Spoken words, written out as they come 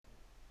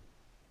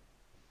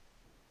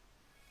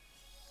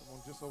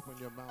just open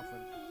your mouth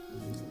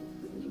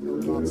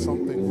and tell God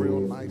something real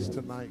nice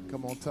tonight.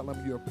 Come on, tell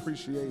him you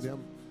appreciate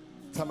him.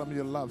 Tell him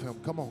you love him.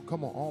 Come on,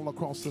 all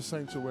across the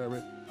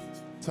sanctuary.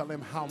 Tell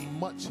him how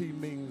much he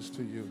means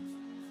to you.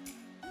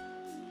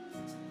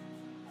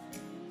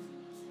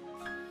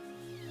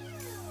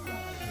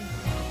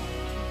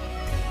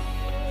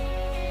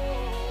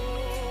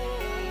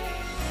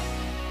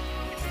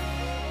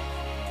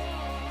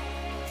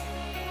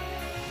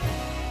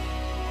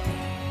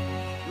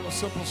 Real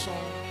simple song.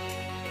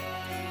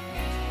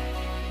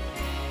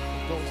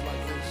 It goes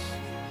like this.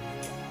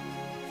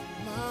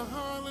 My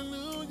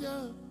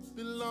hallelujah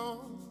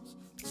belongs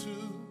to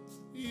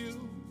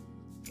you.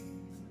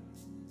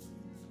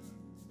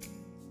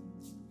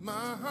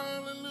 My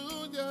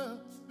hallelujah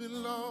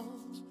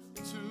belongs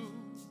to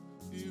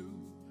you.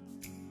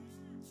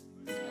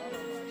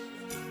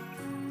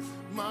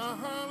 My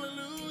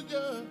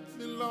hallelujah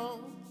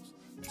belongs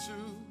to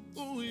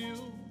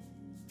you.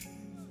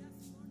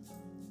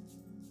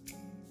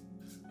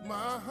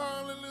 My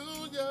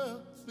hallelujah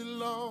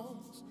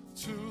belongs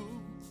to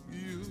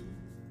you.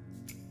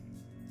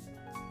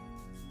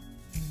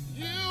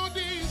 You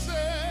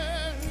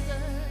deserve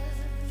it.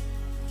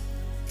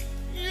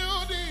 You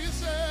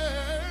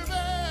deserve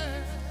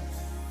it.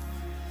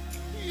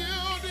 You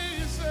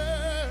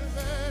deserve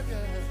it.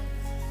 Yeah.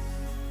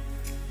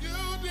 You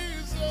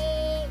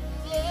deserve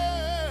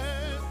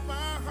it.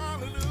 My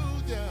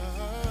hallelujah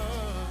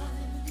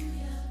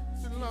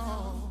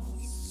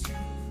belongs to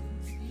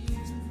you.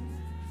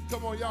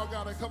 Come on, y'all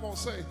got it. Come on,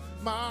 say,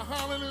 my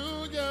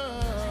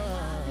hallelujah.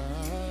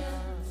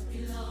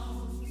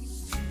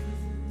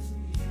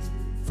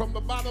 From the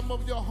bottom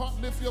of your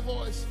heart, lift your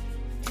voice.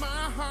 My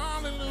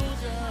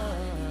hallelujah.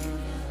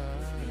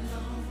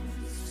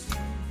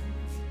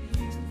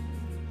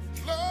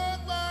 Lord,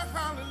 my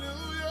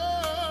hallelujah.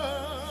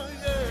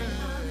 Yeah.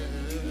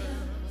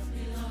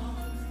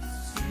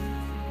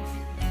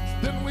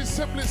 Then we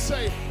simply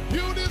say,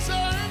 you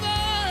deserve it.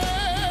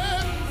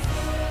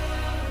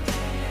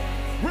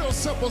 Real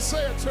simple,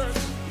 say it, church.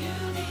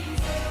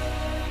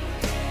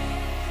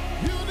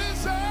 You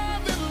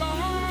deserve it,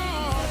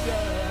 Lord.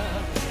 Yeah.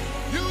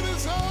 You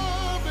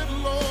deserve it,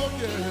 Lord,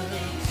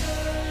 yes.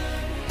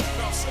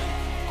 Now say,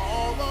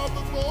 all of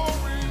the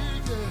glory,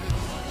 yes.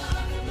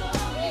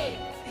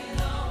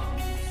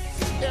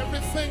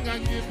 Everything I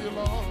give you,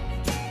 Lord,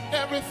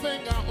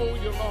 everything I owe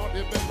you, Lord,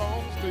 it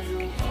belongs to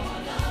you.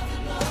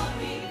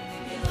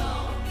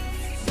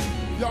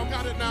 Y'all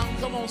got it now?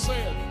 Come on, say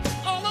it.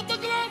 All of the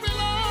glory,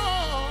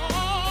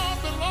 Lord,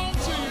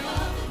 belongs to you.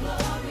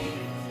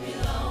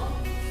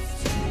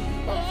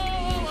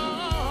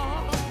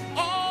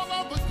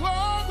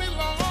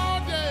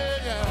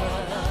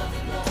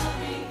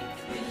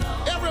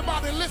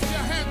 Everybody lift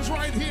your hands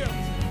right here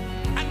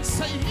and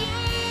say,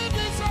 you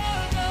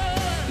deserve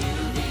it. You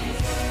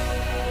deserve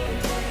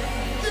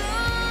it.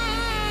 Yeah.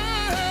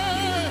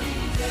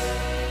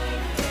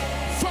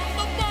 From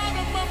the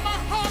bottom of my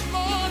heart,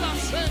 Lord, I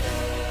say,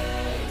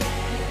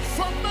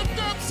 from the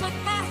depths of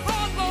my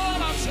heart,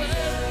 Lord, I say,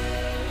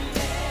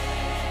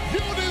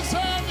 you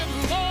deserve it,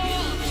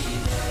 Lord.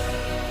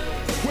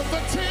 With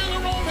the tears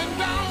rolling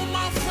down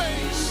my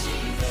face,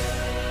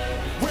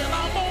 when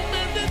I'm on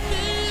bended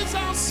knees,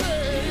 I'll say,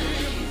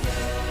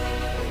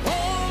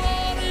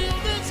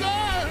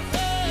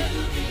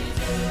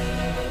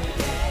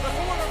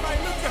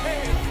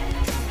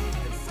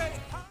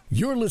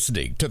 You're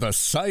listening to the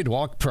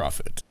Sidewalk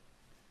Prophet.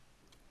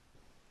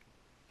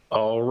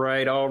 All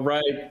right.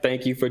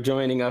 Thank you for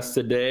joining us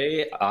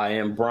today. I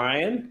am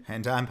Brian.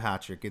 And I'm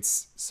Patrick.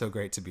 It's so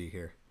great to be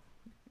here.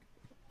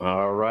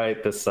 All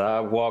right, the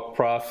Sidewalk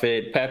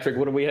Prophet. Patrick,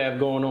 what do we have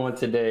going on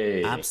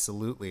today?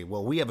 Absolutely.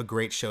 Well, we have a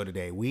great show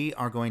today. We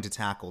are going to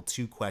tackle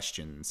two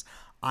questions.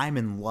 I'm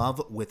in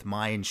love with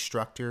my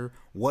instructor.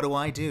 What do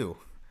I do?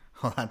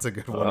 Well, that's a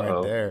good one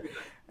right there.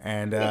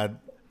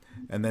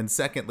 And then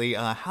secondly,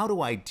 how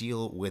do I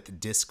deal with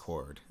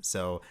discord?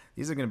 So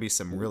these are going to be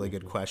some really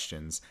good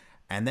questions.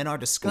 And then our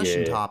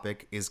discussion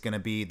topic is going to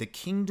be the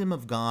kingdom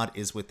of God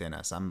is within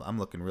us. I'm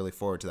looking really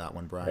forward to that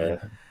one, Brian.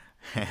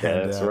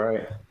 That's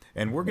right.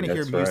 And we're going to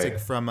hear music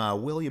from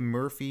William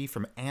Murphy,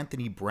 from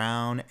Anthony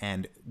Brown,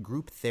 and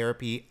Group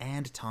Therapy,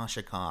 and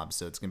Tasha Cobbs.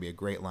 So it's going to be a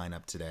great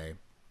lineup today.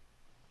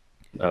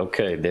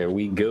 Okay, there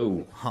we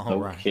go. All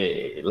right.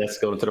 Okay, let's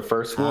go to the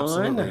first one.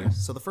 Absolutely.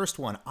 So the first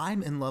one,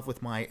 I'm in love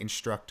with my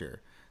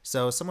instructor.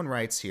 So someone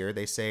writes here,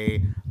 they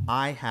say,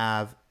 I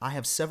have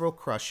several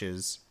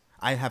crushes.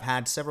 I have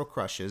had several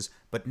crushes,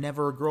 but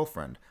never a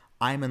girlfriend.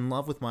 I'm in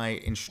love with my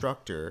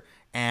instructor,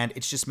 and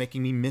it's just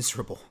making me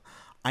miserable.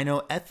 I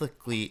know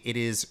ethically it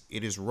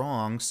is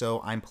wrong,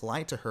 so I'm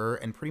polite to her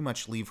and pretty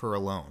much leave her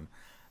alone.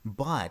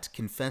 But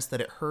confess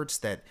that it hurts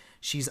that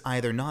she's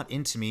either not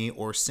into me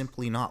or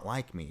simply not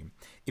like me.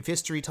 If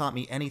history taught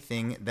me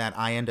anything, that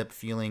I end up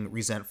feeling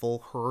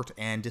resentful, hurt,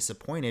 and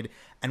disappointed,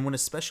 and when a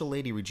special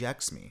lady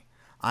rejects me.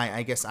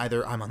 I guess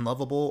either I'm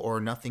unlovable or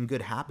nothing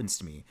good happens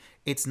to me.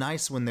 It's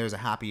nice when there's a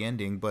happy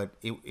ending, but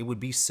it would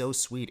be so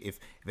sweet if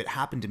it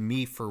happened to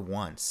me for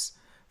once.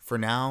 for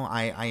now,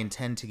 I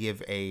intend to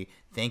give a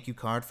thank you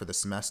card for the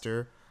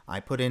semester. I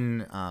put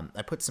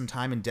some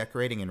time in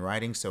decorating and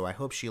writing, so I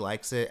hope she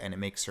likes it and it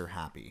makes her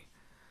happy.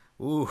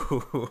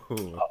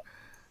 Ooh.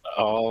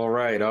 All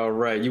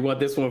right. You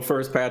want this one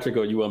first, Patrick,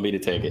 or you want me to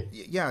take it?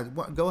 Yeah,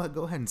 go ahead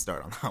and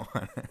start on that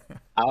one.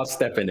 I'll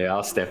step in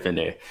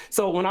there.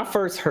 So when I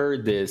first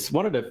heard this,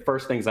 one of the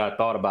first things I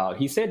thought about,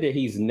 he said that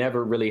he's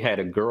never really had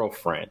a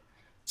girlfriend.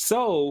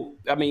 So,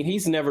 I mean,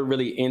 he's never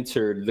really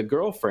entered the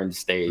girlfriend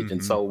stage. Mm-hmm.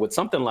 And so with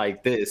something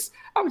like this,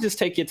 I would just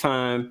take your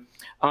time.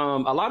 A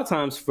lot of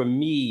times for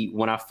me,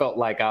 when I felt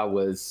like I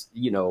was,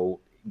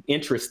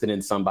 interested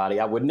in somebody,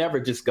 I would never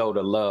just go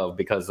to love,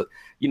 because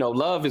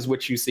love is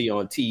what you see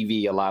on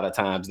TV. A lot of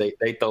times they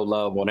throw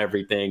love on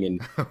everything,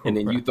 and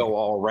then you throw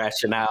all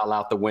rationale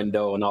out the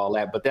window and all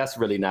that, but that's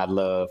really not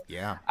love.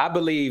 Yeah, I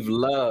believe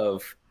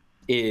love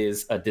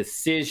is a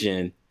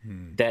decision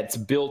that's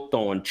built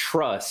on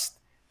trust,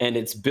 and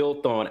it's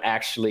built on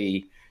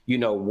actually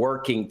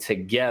working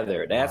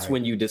together. That's right.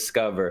 When you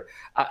discover,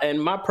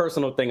 and my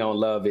personal thing on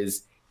love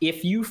is,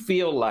 if you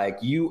feel like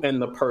you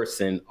and the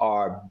person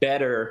are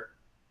better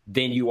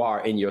than you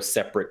are in your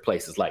separate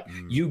places, like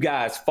you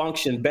guys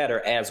function better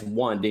as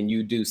one than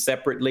you do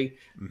separately,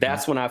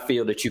 that's when I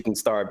feel that you can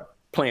start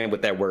playing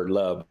with that word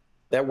love.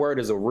 That word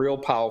is a real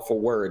powerful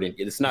word, and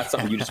it's not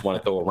something you just want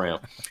to throw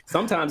around.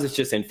 Sometimes it's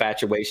just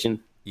infatuation.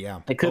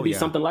 Yeah, it could be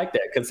something like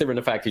that, considering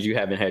the fact that you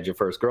haven't had your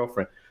first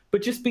girlfriend.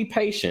 But just be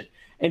patient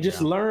and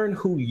just learn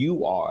who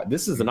you are.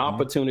 This is an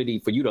opportunity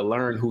for you to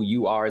learn who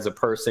you are as a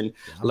person,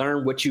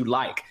 learn what you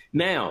like.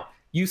 Now,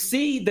 you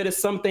see that it's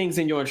some things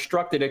in your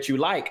instructor that you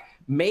like.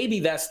 Maybe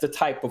that's the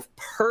type of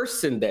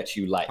person that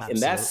you like. Absolutely,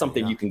 and that's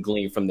something you can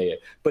glean from there.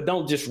 But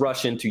don't just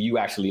rush into you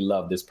actually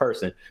love this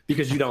person,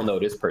 because you don't know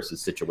this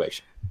person's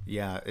situation.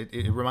 Yeah,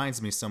 it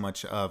reminds me so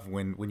much of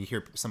when you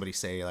hear somebody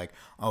say like,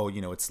 oh,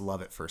 it's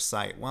love at first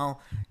sight. Well,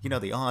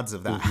 the odds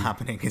of that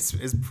happening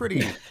is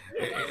pretty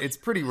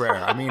rare.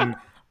 I mean,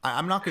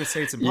 I'm not going to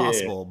say it's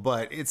impossible,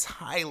 but it's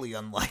highly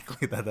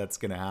unlikely that that's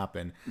going to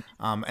happen.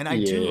 And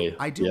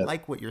I do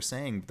like what you're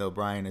saying, though,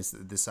 Brian, is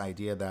this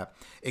idea that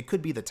it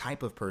could be the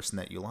type of person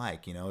that you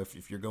like.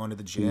 If you're going to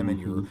the gym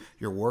and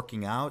you're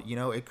working out,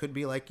 it could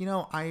be like,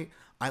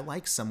 I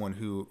like someone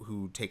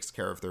who takes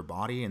care of their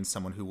body and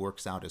someone who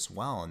works out as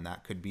well. And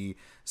that could be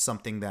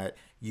something that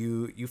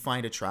you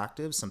find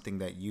attractive, something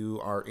that you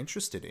are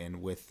interested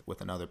in with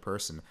another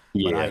person.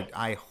 Yeah. But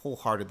I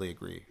wholeheartedly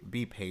agree.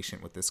 Be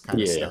patient with this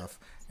kind of stuff.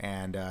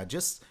 And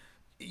just,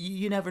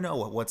 you never know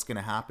what's going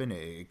to happen.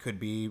 It could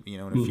be, in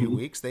a few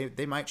weeks,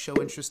 they might show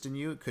interest in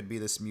you. It could be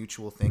this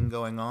mutual thing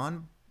going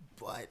on.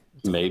 But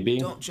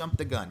don't jump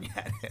the gun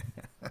yet.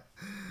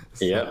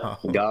 Yeah,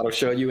 God will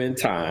show you in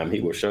time. He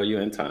will show you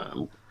in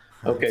time.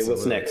 Okay, absolutely.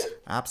 What's next?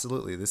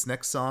 Absolutely. This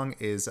next song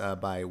is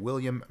by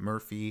William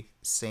Murphy,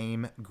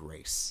 Same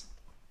Grace.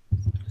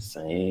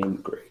 Same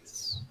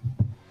Grace.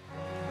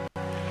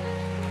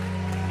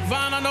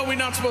 Vaughn, I know we're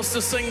not supposed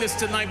to sing this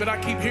tonight, but I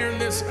keep hearing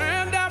this.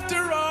 And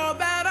after all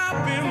that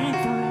I've been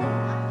through,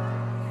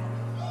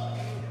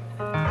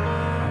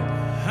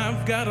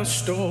 I've got a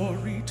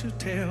story to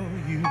tell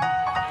you.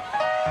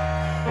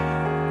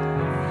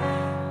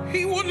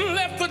 He wouldn't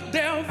let the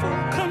devil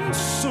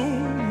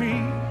consume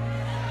me,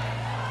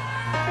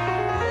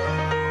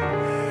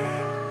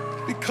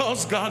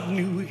 because God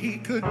knew he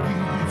could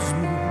use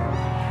me.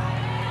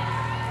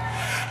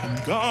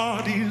 And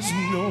God is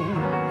no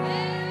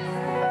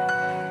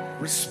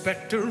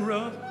respecter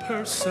of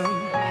person.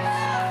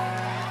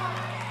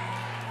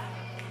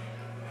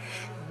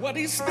 What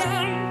he's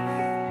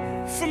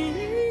done for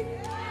me,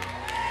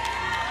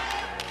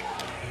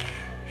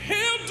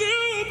 he'll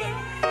do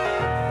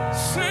the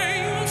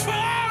same for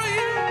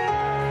you.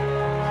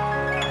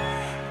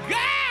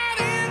 God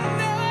is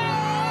no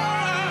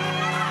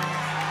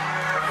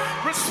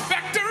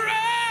respecter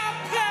of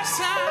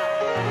person.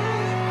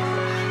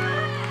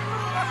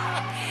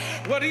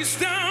 What he's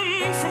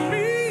done for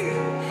me,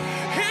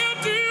 he'll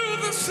do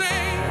the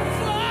same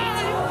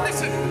for you.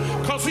 Listen,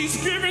 because he's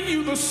given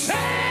you the same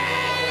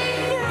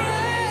grace.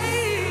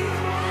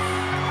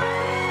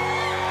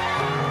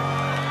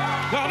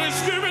 God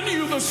has given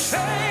you the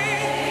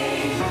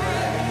same grace.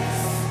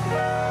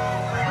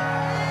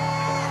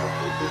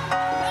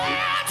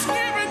 God's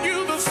given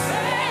you the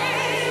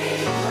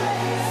same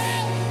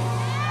grace.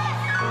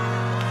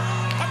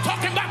 I'm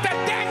talking about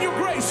that Daniel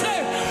grace.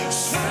 Hey,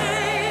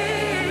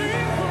 same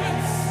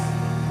grace.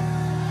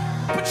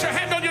 Put your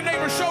hand on your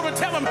neighbor's shoulder.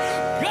 Tell him,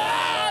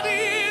 God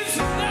is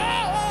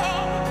no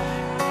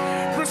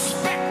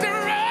respecter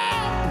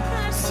of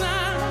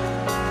person.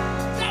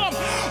 Tell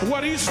him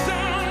what he's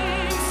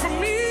done for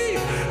me,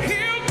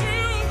 he'll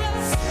do the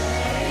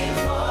same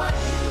for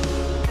you.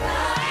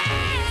 God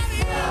is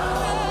no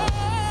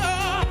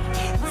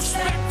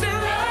respecter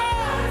of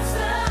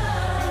person.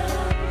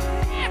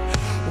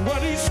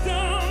 What he's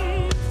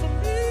done for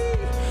me,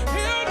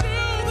 he'll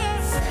do the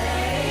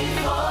same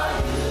for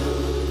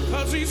you.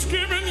 'Cause he's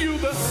given you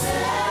the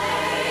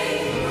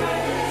same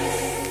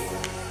grace.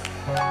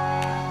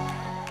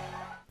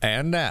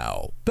 And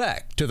now,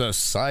 back to the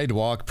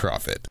Sidewalk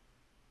Prophet.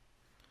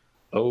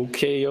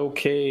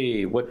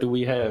 Okay. What do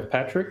we have,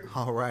 Patrick?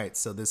 All right.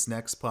 So this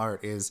next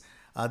part is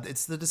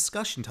it's the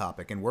discussion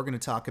topic, and we're going to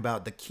talk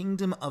about the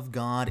kingdom of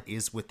God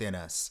is within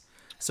us.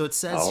 So it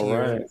says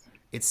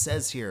It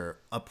says here,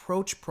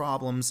 approach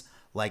problems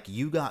like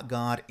you got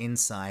God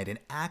inside and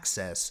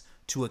access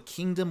to a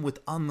kingdom with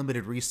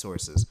unlimited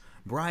resources.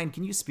 Brian,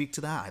 can you speak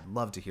to that? I'd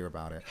love to hear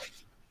about it.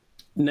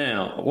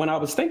 Now, when I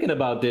was thinking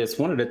about this,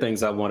 one of the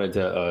things I wanted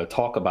to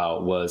talk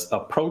about was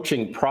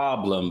approaching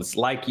problems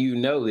like you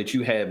know that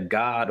you have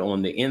God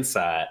on the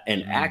inside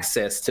and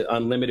access to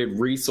unlimited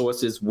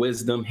resources,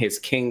 wisdom, his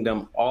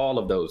kingdom, all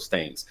of those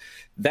things.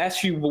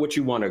 That's what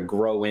you want to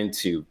grow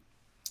into.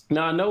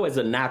 Now, I know as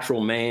a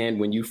natural man,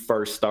 when you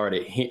first start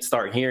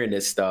hearing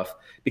this stuff,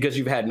 because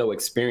you've had no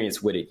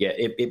experience with it yet,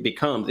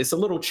 it's a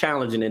little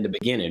challenging in the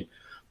beginning.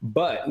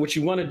 But what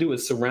you want to do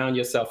is surround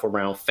yourself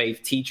around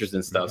faith teachers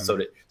and stuff so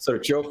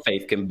that your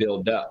faith can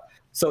build up,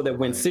 so that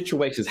when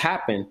situations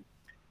happen,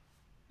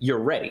 you're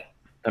ready.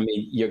 I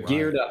mean, you're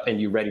geared up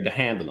and you're ready to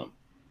handle them.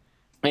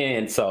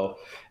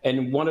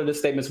 And one of the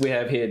statements we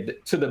have here,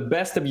 to the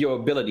best of your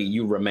ability,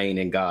 you remain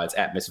in God's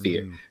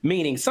atmosphere,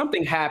 meaning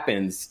something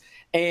happens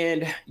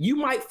and you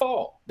might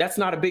fall. That's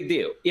not a big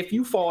deal. If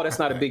you fall, that's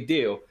not a big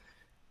deal.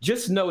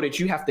 Just know that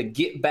you have to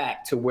get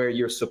back to where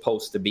you're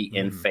supposed to be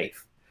in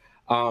faith.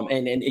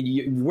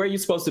 Where you're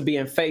supposed to be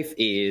in faith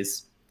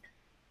is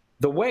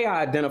the way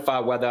I identify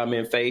whether I'm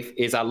in faith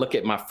is I look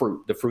at my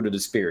fruit, the fruit of the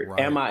Spirit. Right.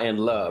 Am I in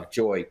love,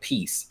 joy,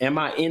 peace? Am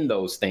I in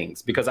those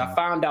things? Because I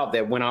found out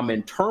that when I'm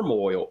in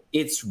turmoil,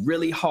 it's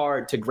really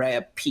hard to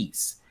grab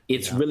peace.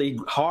 It's really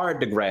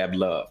hard to grab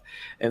love.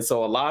 And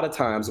so a lot of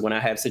times when I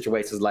have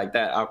situations like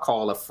that, I'll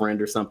call a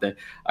friend or something.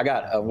 I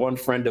got one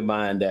friend of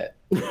mine that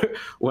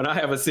when I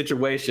have a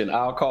situation,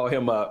 I'll call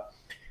him up.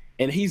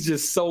 And he's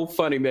just so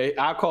funny, man.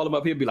 I'll call him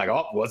up. He'll be like,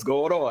 oh, what's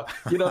going on?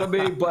 You know what I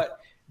mean?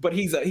 But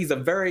he's a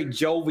very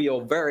jovial,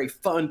 very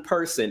fun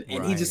person.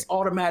 And he just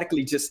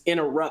automatically just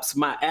interrupts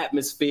my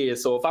atmosphere.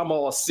 So if I'm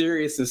all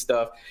serious and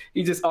stuff,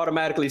 he just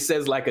automatically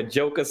says like a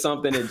joke or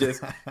something and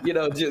just,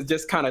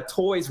 just kind of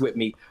toys with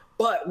me.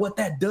 But what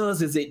that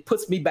does is it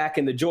puts me back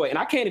in the joy. And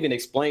I can't even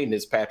explain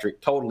this,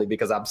 Patrick, totally,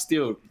 because I'm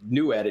still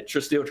new at it,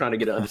 still trying to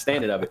get an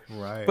understanding of it.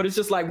 But it's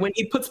just like when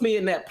he puts me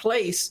in that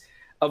place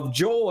of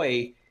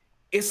joy,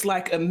 it's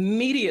like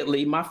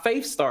immediately my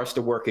faith starts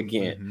to work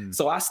again.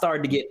 So I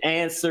started to get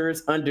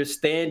answers,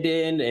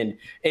 understanding,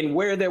 and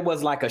where there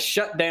was like a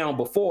shutdown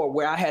before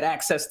where I had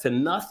access to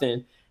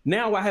nothing,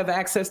 now I have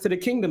access to the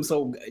kingdom.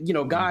 So,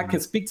 God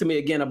can speak to me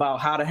again about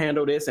how to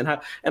handle this and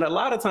a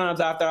lot of times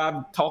after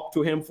I've talked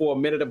to him for a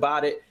minute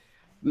about it,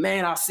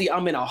 man, I see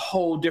I'm in a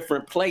whole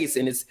different place.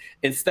 And it's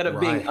instead of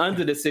being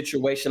under the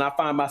situation, I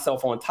find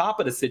myself on top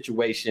of the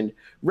situation,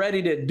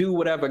 ready to do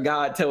whatever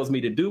God tells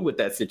me to do with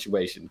that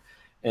situation.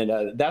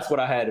 And that's what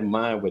I had in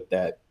mind with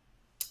that.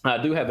 I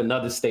do have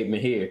another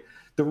statement here.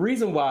 The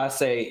reason why I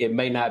say it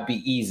may not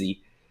be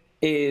easy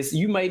is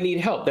you may need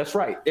help. That's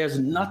right. There's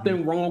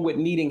nothing wrong with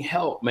needing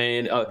help,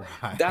 man.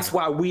 That's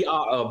why we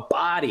are a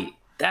body.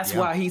 That's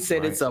why he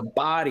said it's a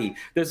body.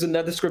 There's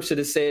another scripture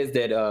that says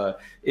that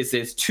it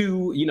says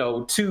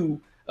two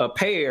a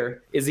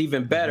pair is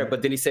even better.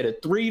 But then he said a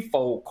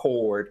threefold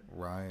cord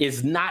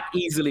is not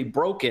easily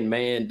broken,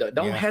 man.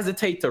 Don't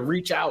hesitate to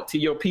reach out to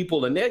your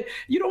people. And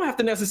you don't have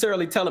to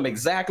necessarily tell them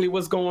exactly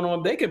what's going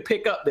on. They can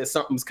pick up that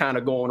something's kind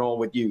of going on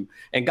with you.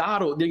 And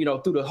God will,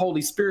 through the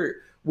Holy Spirit,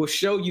 will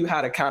show you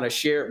how to kind of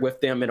share it with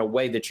them in a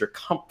way that you're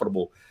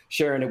comfortable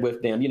sharing it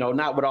with them.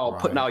 Not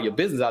with putting all your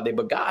business out there,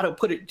 but God will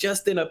put it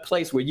just in a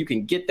place where you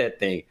can get that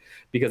thing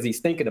because he's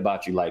thinking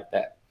about you like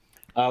that.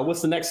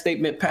 What's the next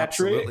statement,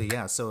 Patrick? Absolutely,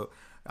 yeah. So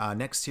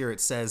next here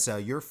it says,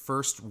 your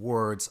first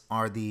words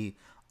are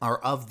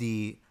of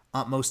the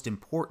utmost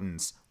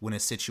importance when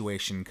a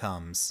situation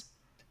comes.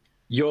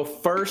 Your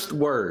first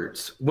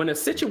words. When a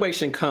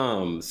situation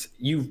comes,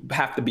 you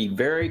have to be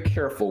very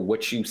careful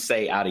what you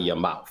say out of your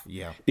mouth.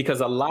 Yeah.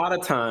 Because a lot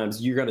of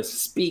times you're going to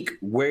speak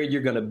where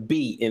you're going to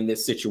be in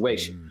this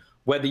situation,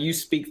 whether you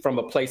speak from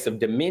a place of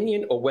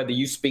dominion or whether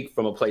you speak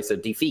from a place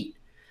of defeat.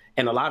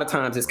 And a lot of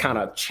times it's kind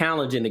of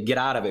challenging to get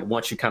out of it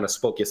once you kind of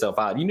spoke yourself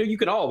out. You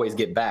can always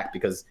get back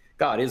because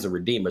God is a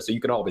redeemer, so you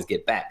can always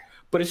get back.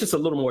 But it's just a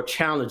little more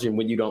challenging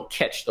when you don't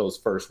catch those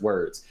first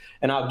words.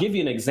 And I'll give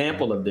you an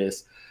example of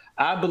this.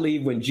 I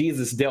believe when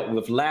Jesus dealt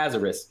with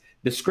Lazarus,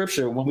 the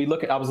scripture,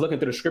 I was looking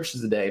through the scriptures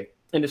today,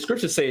 and the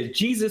scripture says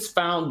Jesus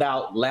found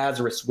out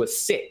Lazarus was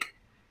sick.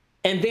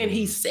 And then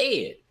he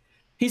said,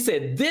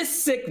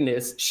 this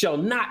sickness shall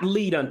not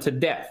lead unto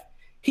death.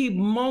 The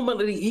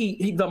moment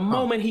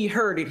he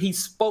heard it, he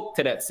spoke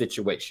to that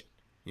situation.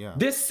 Yeah.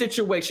 This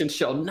situation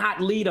shall not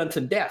lead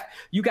unto death.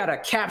 You got to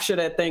capture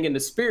that thing in the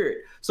spirit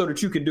so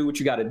that you can do what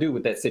you got to do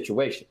with that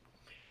situation.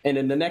 And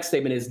then the next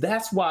statement is,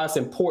 that's why it's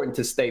important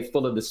to stay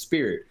full of the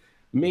Spirit.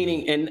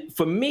 Meaning, and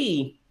for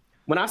me,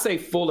 when I say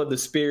full of the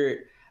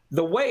Spirit,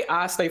 the way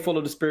I stay full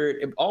of the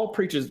Spirit, all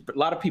preachers, a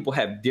lot of people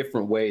have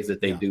different ways that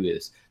they do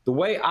this. The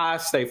way I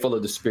stay full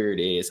of the Spirit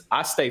is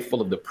I stay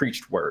full of the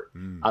preached word.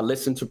 I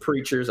listen to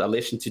preachers, I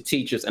listen to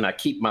teachers, and I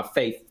keep my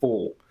faith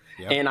full.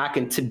 And I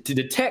can to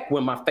detect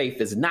when my faith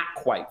is not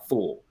quite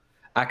full.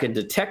 I can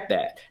detect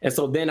that. And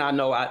so then I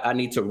know I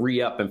need to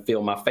re-up and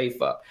fill my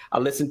faith up. I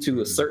listen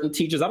to certain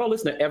teachers. I don't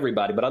listen to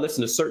everybody, but I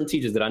listen to certain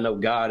teachers that I know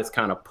God has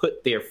kind of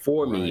put there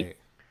for me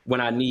when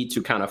I need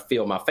to kind of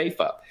fill my faith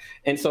up.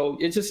 And so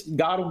it's just,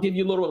 God will give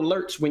you little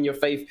alerts when your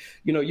faith,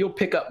 you'll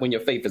pick up when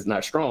your faith is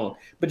not strong,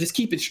 but just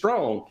keep it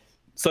strong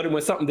so that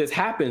when something this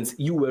happens,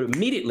 you will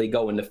immediately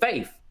go into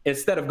faith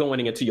instead of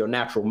going into your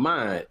natural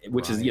mind,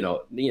 which is,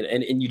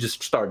 and you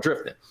just start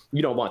drifting.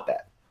 You don't want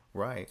that.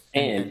 Right.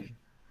 And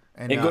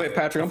go ahead,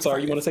 Patrick. I'm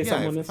sorry. You want to say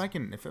something on this?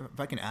 If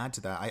I can add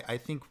to that, I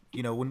think,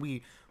 when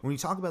we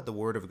talk about the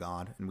word of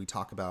God and we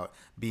talk about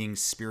being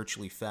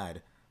spiritually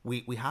fed,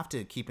 we have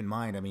to keep in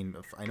mind, I mean,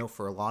 I know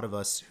for a lot of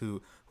us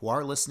who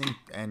are listening,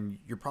 and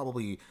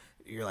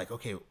you're like,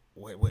 okay,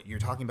 what you're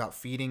talking about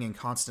feeding and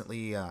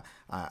constantly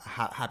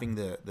having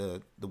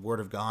the word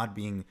of God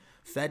being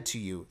fed to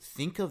you.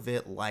 Think of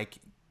it like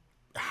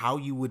how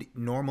you would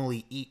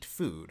normally eat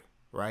food,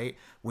 right?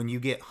 When you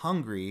get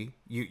hungry,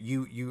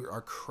 you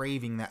are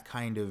craving that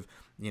kind of,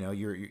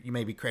 you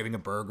may be craving a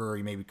burger, or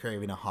you may be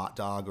craving a hot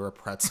dog or a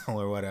pretzel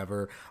or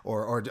whatever,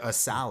 or a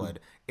salad.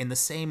 In the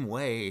same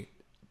way,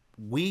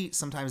 we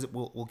sometimes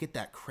we'll get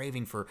that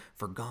craving for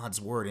God's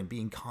word and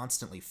being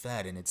constantly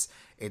fed, and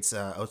it's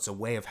a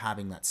way of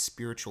having that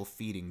spiritual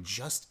feeding.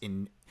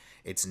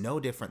 It's no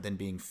different than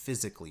being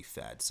physically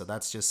fed. So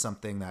that's just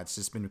something that's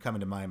just been coming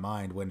to my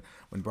mind when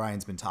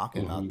Brian's been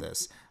talking about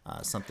this.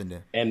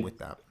 With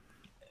that.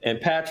 And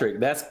Patrick,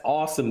 that's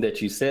awesome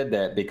that you said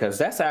that, because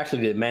that's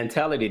actually the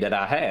mentality that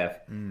I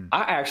have.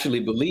 I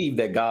actually believe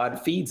that God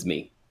feeds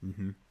me.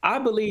 I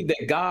believe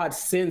that God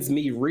sends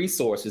me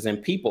resources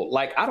and people.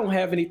 Like, I don't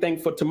have anything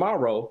for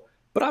tomorrow,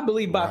 but I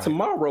believe by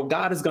tomorrow,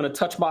 God is going to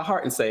touch my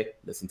heart and say,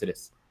 listen to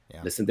this.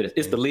 Listen to this.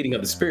 It's the leading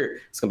of the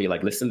Spirit. It's going to be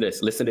like, listen to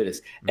this, listen to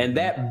this. And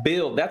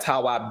that's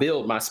how I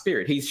build my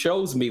spirit. He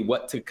shows me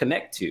what to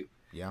connect to.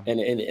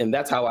 And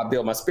that's how I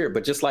build my spirit.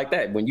 But just like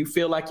that, when you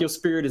feel like your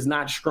spirit is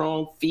not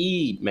strong,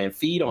 feed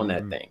on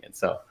that thing. And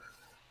so,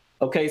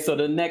 okay, so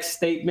the next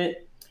statement,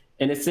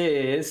 and it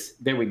says,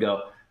 there we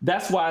go.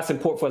 That's why it's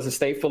important for us to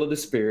stay full of the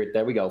Spirit.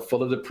 There we go.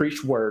 Full of the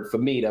preached word. For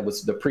me, that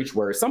was the preached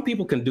word. Some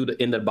people can do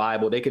in the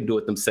Bible, they can do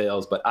it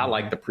themselves, but I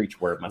like the preached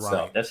word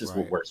myself. That's just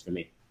what works for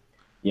me.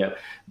 Yeah.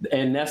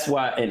 And that's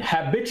why, and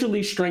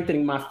habitually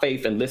strengthening my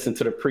faith and listen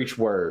to the preached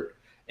word.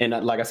 And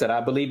like I said, I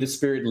believe the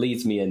Spirit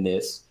leads me in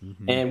this.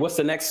 And what's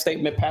the next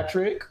statement,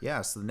 Patrick?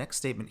 Yeah, so the next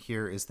statement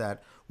here is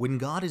that when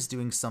God is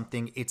doing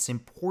something, it's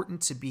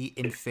important to be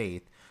in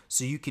faith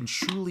so you can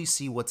truly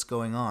see what's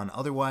going on.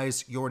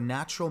 Otherwise, your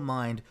natural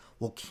mind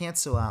will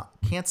cancel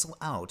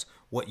out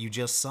what you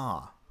just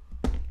saw.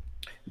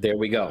 There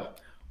we go.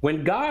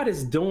 When God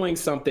is doing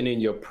something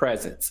in your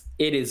presence,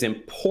 it is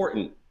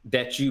important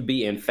that you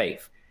be in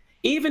faith.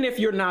 Even if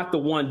you're not the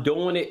one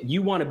doing it,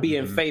 you want to be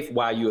in faith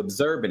while you're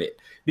observing it.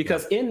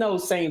 Because in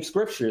those same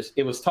scriptures,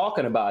 it was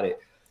talking about it.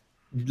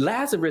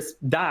 Lazarus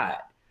died,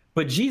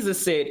 but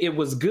Jesus said it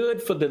was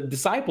good for the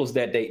disciples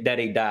that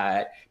they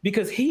died,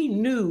 because he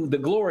knew the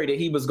glory that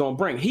he was going to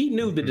bring. He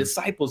knew the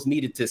disciples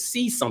needed to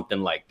see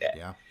something like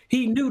that.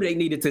 He knew they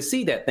needed to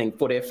see that thing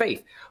for their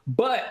faith.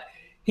 But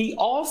he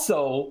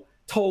also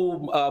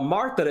told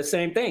Martha the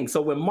same thing.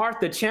 So when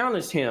Martha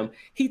challenged him,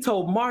 he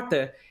told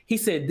Martha, he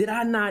said, did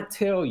I not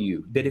tell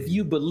you that if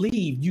you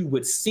believe, you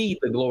would see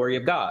the glory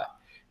of God?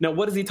 Now,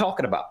 what is he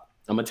talking about?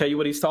 I'm going to tell you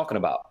what he's talking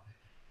about.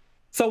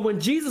 So when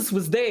Jesus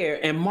was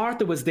there and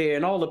Martha was there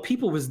and all the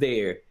people was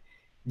there,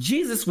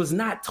 Jesus was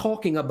not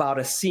talking about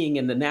a seeing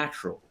in the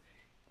natural.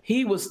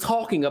 He was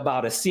talking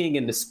about a seeing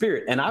in the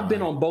spirit. And I've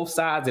been on both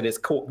sides of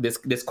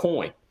this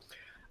coin.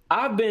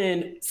 I've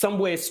been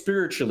somewhere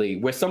spiritually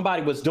where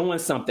somebody was doing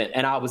something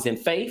and I was in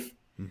faith.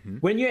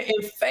 When you're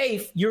in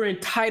faith, you're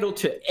entitled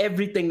to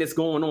everything that's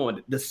going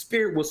on. The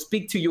Spirit will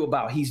speak to you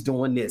about he's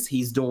doing this,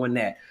 he's doing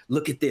that.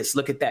 Look at this,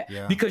 look at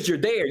that. Because you're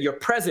there, you're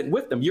present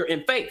with them, you're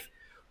in faith.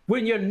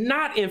 When you're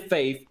not in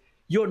faith,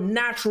 your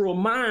natural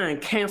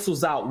mind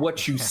cancels out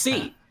what you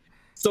see.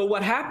 So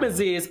what happens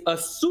is a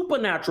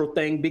supernatural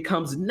thing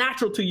becomes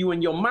natural to you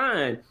in your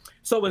mind.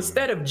 So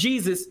instead of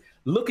Jesus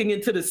looking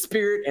into the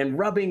Spirit and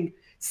rubbing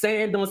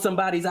sand on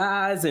somebody's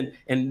eyes and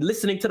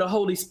listening to the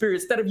Holy Spirit,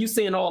 instead of you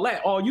seeing all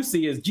that, all you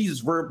see is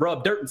Jesus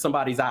rub dirt in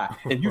somebody's eye,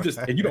 and you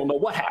don't know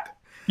what happened.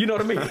 You know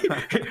what I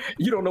mean?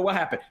 You don't know what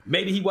happened.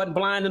 Maybe he wasn't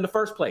blind in the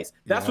first place.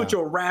 That's what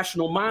your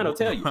rational mind will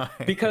tell you.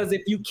 Because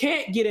if you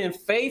can't get in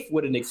faith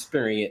with an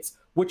experience,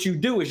 what you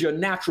do is your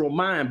natural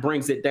mind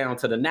brings it down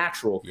to the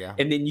natural,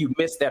 and then you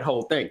miss that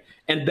whole thing.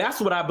 And that's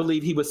what I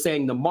believe he was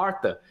saying to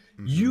Martha.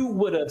 You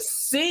would have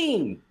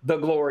seen the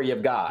glory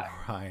of God.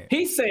 Right.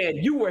 He's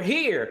saying you were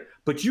here,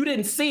 but you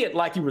didn't see it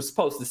like you were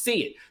supposed to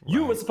see it.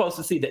 You were supposed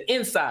to see the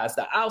insides,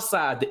 the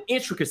outside, the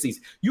intricacies.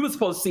 You were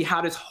supposed to see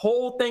how this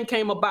whole thing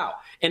came about.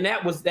 And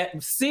that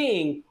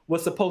seeing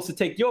was supposed to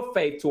take your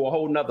faith to a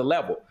whole nother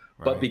level.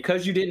 Right. But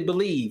because you didn't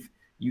believe,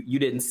 you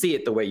didn't see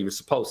it the way you were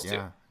supposed to.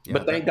 Yeah,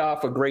 but thank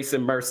God for grace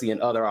and mercy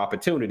and other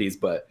opportunities.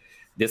 But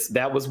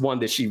that was one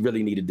that she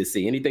really needed to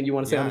see. Anything you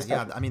want to say on this?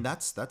 Yeah, I mean,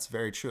 that's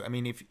very true. I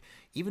mean,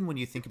 even when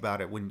you think about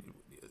it, when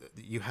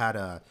you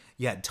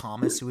had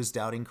Thomas who was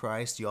doubting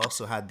Christ, you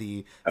also had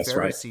the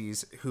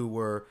Pharisees who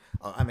were.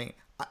 I mean,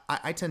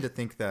 I tend to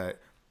think that,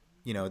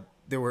 you know,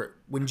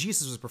 when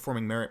Jesus was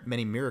performing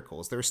many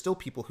miracles, there were still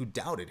people who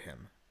doubted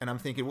him. And I'm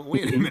thinking, well,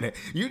 wait a minute,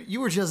 you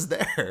were just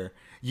there.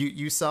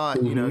 You saw,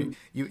 you know,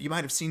 you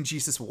might have seen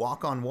Jesus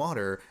walk on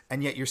water,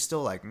 and yet you're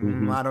still like,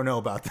 I don't know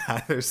about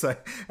that. There's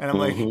like, and I'm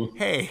like,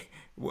 hey,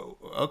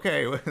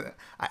 okay,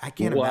 I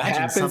can't imagine. What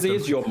happens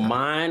is your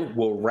mind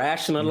will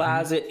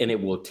rationalize it, and it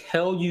will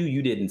tell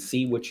you didn't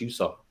see what you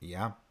saw.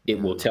 Yeah.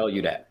 It will tell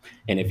you that.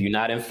 And if you're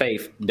not in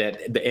faith,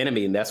 that the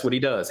enemy, and that's what he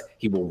does,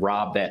 he will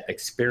rob that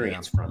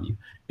experience from you,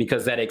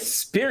 because that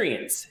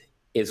experience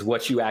is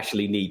what you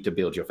actually need to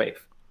build your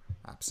faith.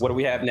 Absolutely. What do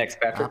we have next,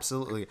 Patrick?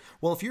 Absolutely.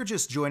 Well, if you're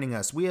just joining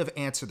us, we have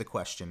answered the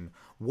question,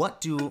 what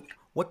do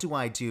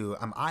I do?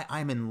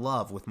 I'm in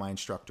love with my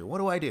instructor. What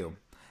do I do?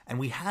 And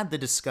we had the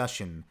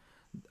discussion,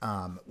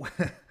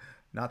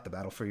 not the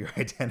battle for your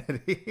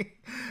identity.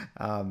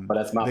 But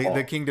that's my fault.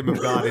 The kingdom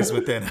of God is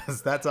within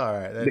us. That's all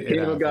right. The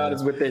kingdom of God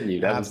is within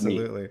you. That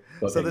absolutely.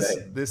 Was me.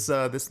 Okay,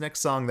 so this next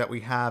song that we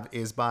have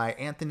is by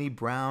Anthony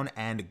Brown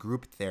and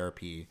Group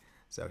Therapy.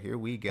 So here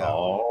we go.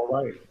 All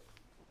right.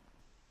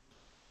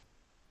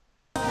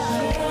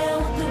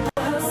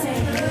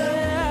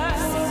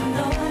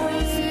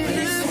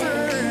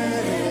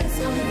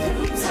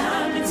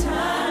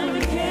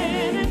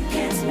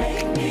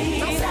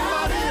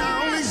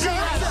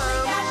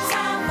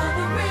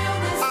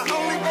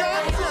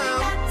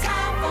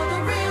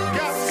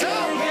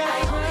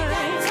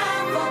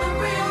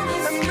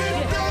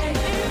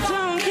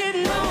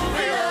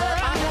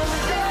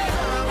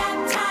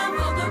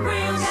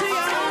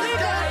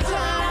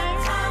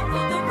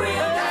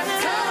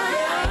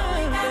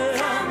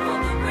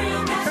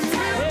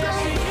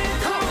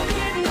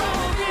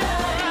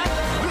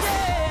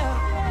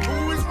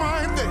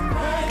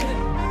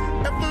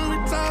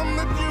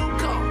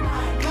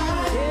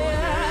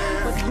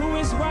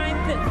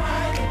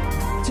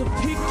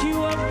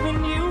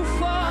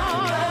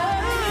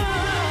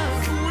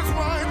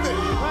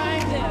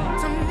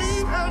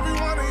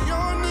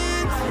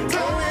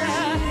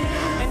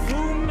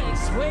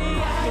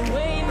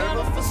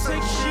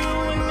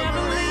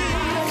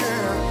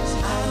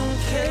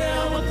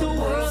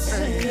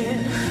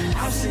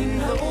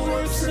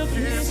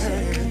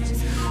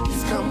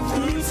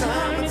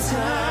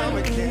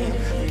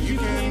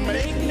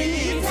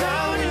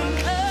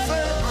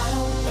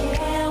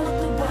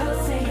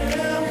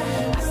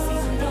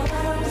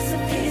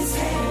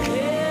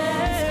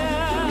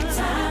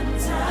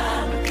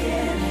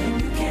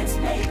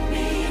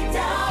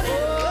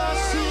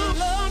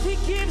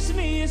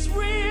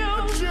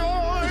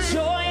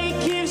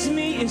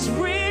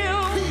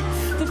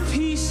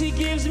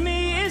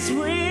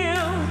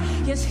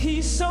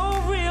 He's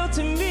so real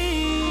to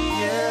me.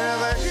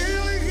 Yeah, the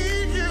healing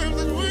he gives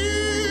is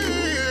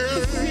real.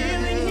 The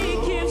feeling he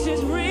gives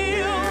is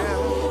real.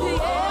 He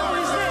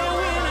always there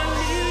when I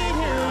need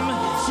him.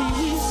 See,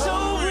 he's so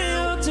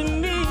real to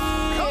me.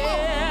 Come on.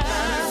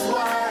 That's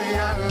why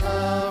I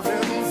love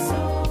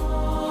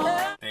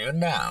him. And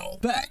now,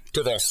 back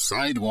to the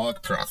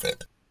Sidewalk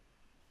Prophet.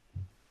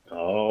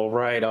 All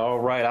right.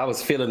 I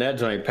was feeling that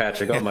joint,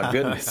 Patrick. Oh my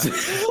goodness.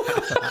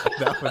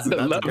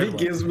 The love he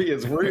gives me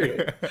is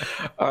real.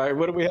 All right,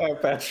 what do we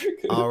have,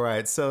 Patrick? All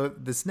right, so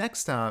this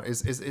next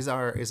is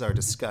our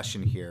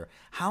discussion here.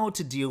 How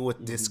to deal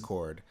with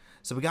discord.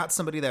 So we got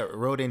somebody that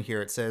wrote in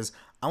here. It says,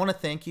 I want to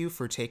thank you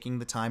for taking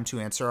the time to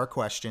answer our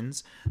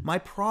questions. My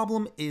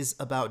problem is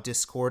about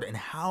discord and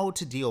how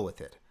to deal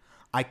with it.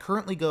 I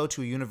currently go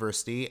to a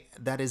university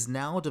that is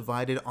now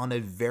divided on a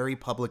very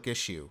public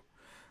issue.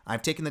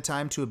 I've taken the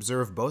time to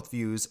observe both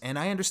views, and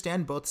I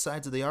understand both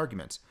sides of the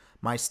argument.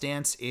 My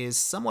stance is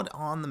somewhat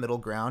on the middle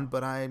ground,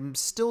 but I'm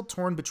still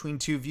torn between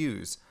two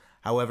views.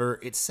 However,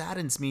 it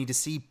saddens me to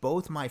see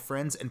both my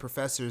friends and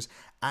professors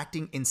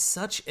acting in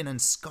such an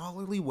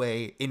unscholarly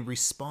way in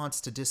response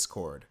to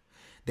discord.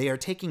 They are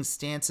taking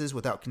stances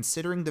without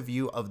considering the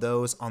view of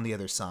those on the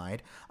other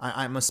side.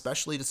 I'm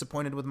especially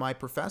disappointed with my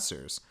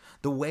professors.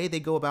 The way they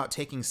go about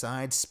taking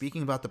sides,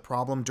 speaking about the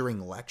problem during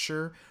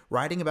lecture,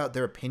 writing about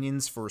their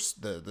opinions for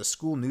the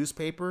school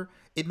newspaper,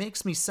 it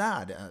makes me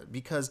sad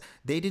because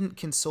they didn't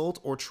consult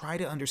or try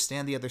to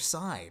understand the other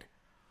side.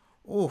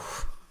 Ooh.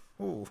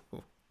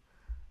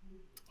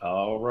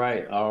 All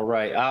right, all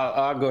right.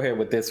 I'll go ahead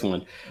with this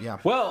one. Yeah.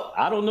 Well,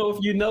 I don't know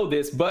if you know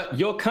this, but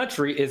your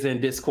country is in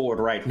discord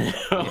right now.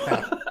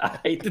 Yeah. I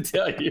hate to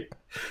tell you.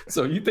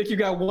 So you think you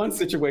got one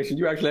situation,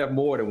 you actually have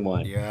more than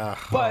one. Yeah.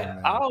 But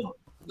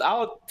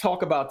I'll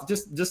talk about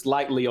just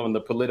lightly on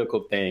the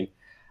political thing.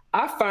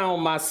 I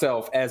found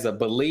myself as a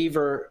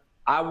believer,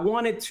 I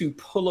wanted to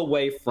pull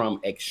away from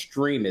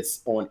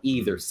extremists on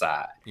either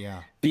side.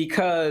 Yeah.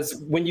 Because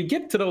when you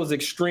get to those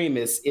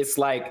extremists, it's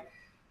like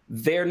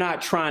they're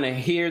not trying to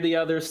hear the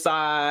other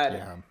side.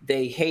 Yeah.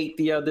 They hate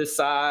the other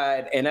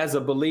side. And as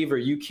a believer,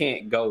 you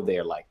can't go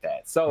there like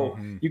that. So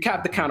you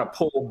have to kind of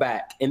pull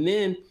back. And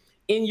then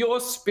in your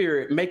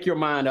spirit, make your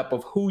mind up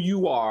of who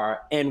you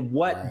are and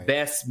what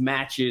best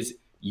matches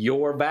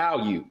your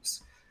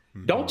values.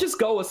 Don't just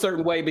go a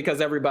certain way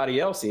because everybody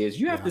else is.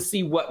 You have to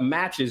see what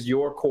matches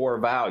your core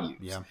values.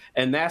 Yeah.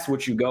 And that's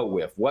what you go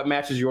with. What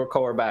matches your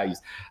core values?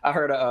 I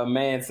heard a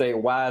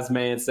wise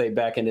man say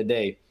back in the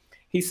day,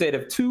 he said,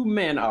 if two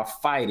men are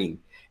fighting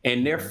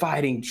and they're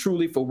fighting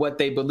truly for what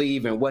they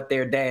believe and what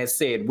their dad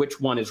said,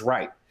 which one is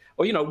right?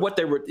 Or, what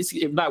they were,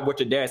 not what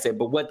your dad said,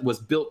 but what was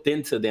built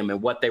into them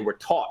and what they were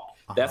taught.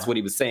 That's what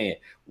he was saying.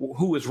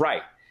 Who is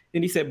right?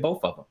 And he said,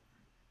 both of them.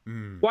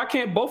 Why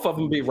can't both of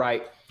them be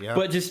right? Yeah.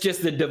 But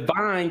just the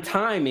divine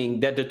timing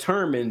that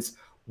determines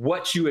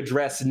what you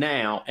address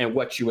now and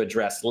what you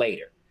address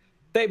later.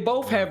 They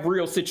both have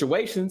real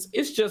situations.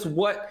 It's just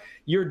what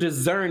you're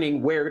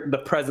discerning where the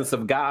presence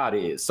of God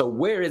is. So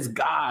where is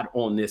God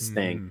on this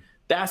thing?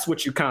 That's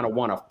what you kind of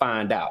want to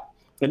find out.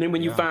 And then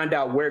when you find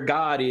out where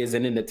God is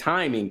and in the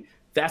timing,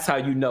 that's how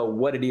you know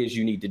what it is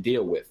you need to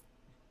deal with.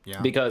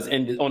 Yeah. Because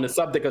on the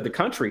subject of the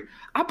country,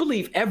 I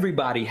believe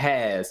everybody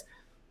has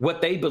what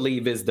they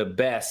believe is the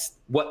best,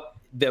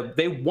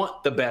 they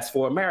want the best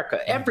for America.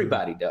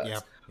 Everybody does.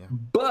 Yep. Yep.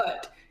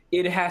 But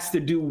it has to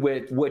do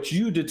with what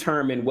you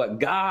determine what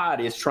God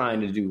is trying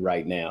to do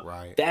right now.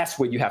 Right. That's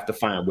where you have to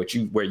find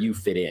where you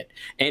fit in.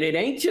 And it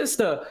ain't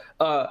just and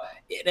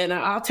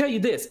I'll tell you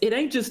this, it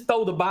ain't just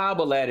throw the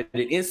Bible at it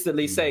and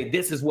instantly say,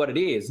 this is what it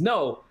is.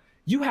 No,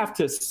 you have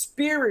to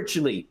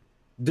spiritually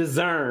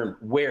discern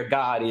where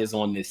God is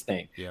on this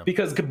thing. Yeah.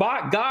 Because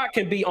God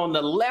can be on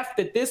the left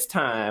at this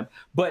time,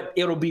 but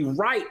it'll be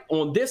right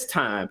on this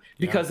time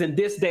because in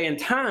this day and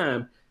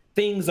time,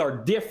 things are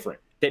different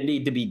that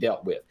need to be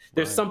dealt with.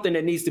 There's something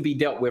that needs to be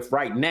dealt with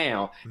right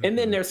now. And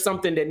then there's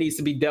something that needs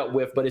to be dealt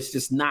with, but it's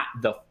just not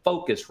the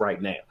focus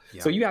right now.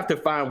 Yeah. So you have to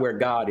find where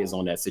God is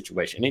on that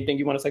situation. Anything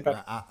you want to say,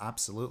 Pat?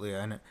 Absolutely.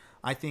 And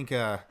I think,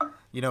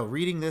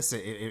 reading this,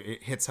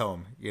 it hits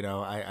home.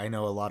 I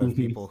know a lot of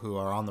people who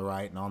are on the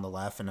right and on the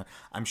left, and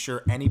I'm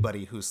sure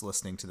anybody who's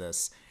listening to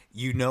this,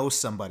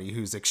 somebody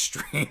who's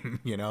extreme,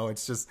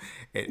 it's just,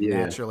 it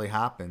naturally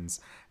happens.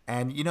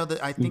 And,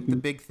 I think the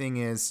big thing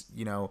is,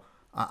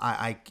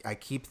 I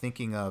keep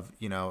thinking of,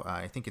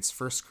 I think it's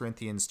 1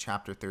 Corinthians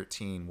chapter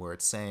 13, where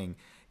it's saying,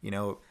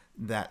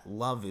 that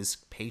love is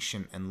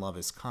patient and love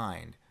is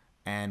kind.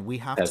 And we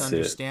have to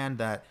understand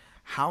that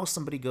how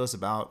somebody goes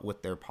about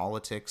with their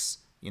politics,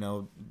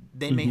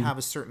 they may have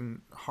a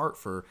certain heart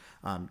for,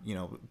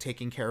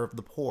 taking care of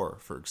the poor,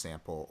 for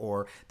example,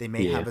 or they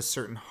may have a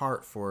certain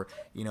heart for,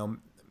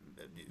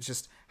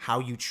 just how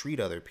you treat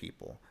other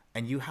people.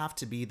 And you have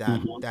to be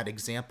that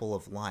example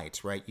of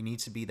light, right? You need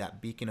to be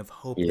that beacon of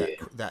hope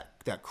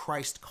that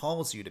Christ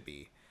calls you to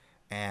be.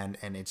 And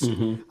it's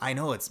I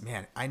know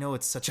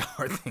it's such a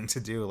hard thing to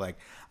do. Like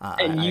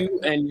and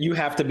you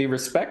have to be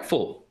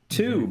respectful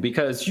too,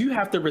 because you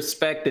have to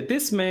respect that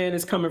this man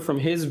is coming from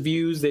his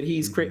views that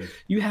he's created.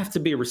 You have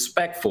to be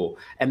respectful,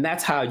 and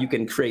that's how you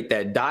can create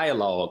that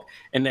dialogue.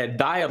 And that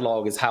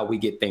dialogue is how we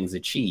get things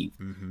achieved.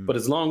 But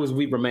as long as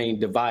we remain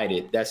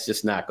divided, that's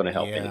just not going to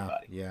help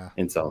anybody. Yeah.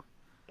 And so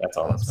that's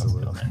all.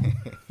 Absolutely.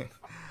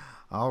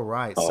 All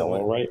right. So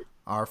all right.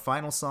 Our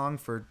final song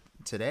for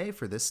today,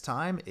 for this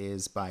time,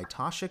 is by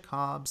Tasha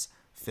Cobbs,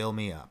 "Fill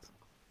Me Up."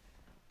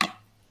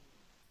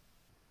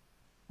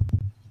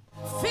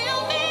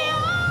 Fill me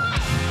up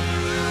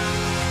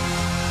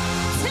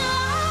till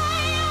I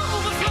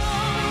overflow.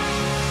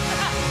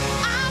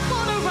 I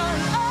wanna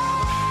run over.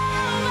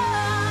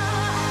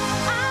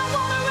 I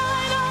wanna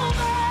run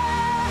over.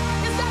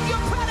 Is that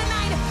your prayer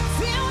tonight?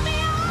 Fill me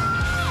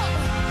up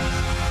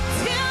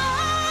till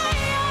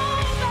I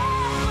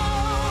overflow.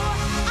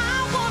 I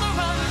wanna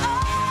run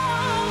over.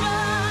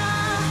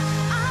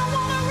 I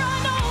wanna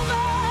run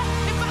over.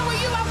 If I were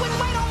you, I wouldn't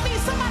wait on me.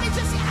 Somebody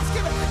just ask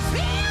him.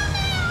 Fill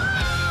me up.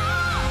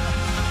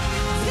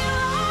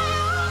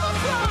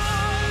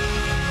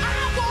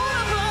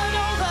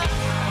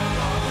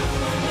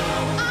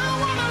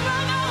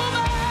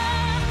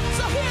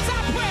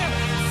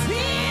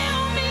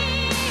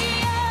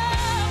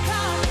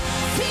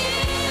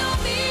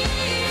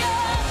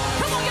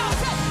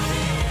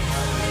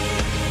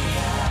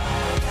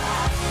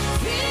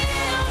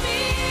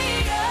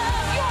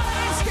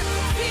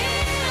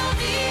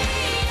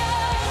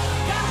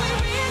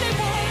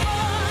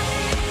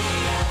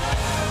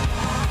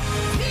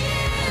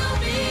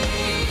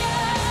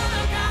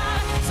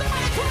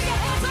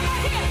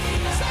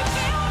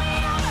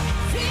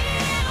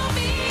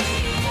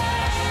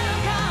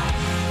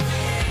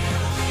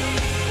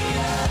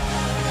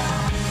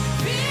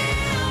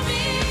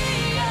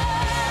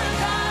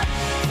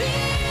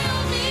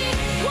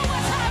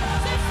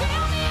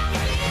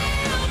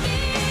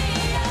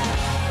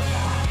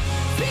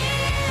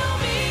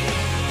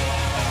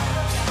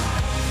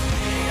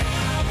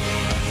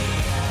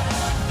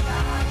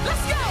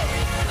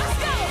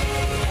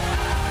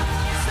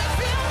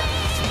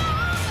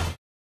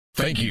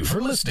 Thank you for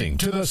listening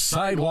to the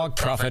Sidewalk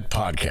Prophet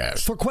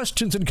Podcast. For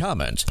questions and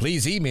comments,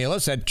 please email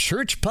us at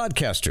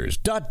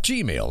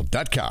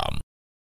churchpodcasters.gmail.com.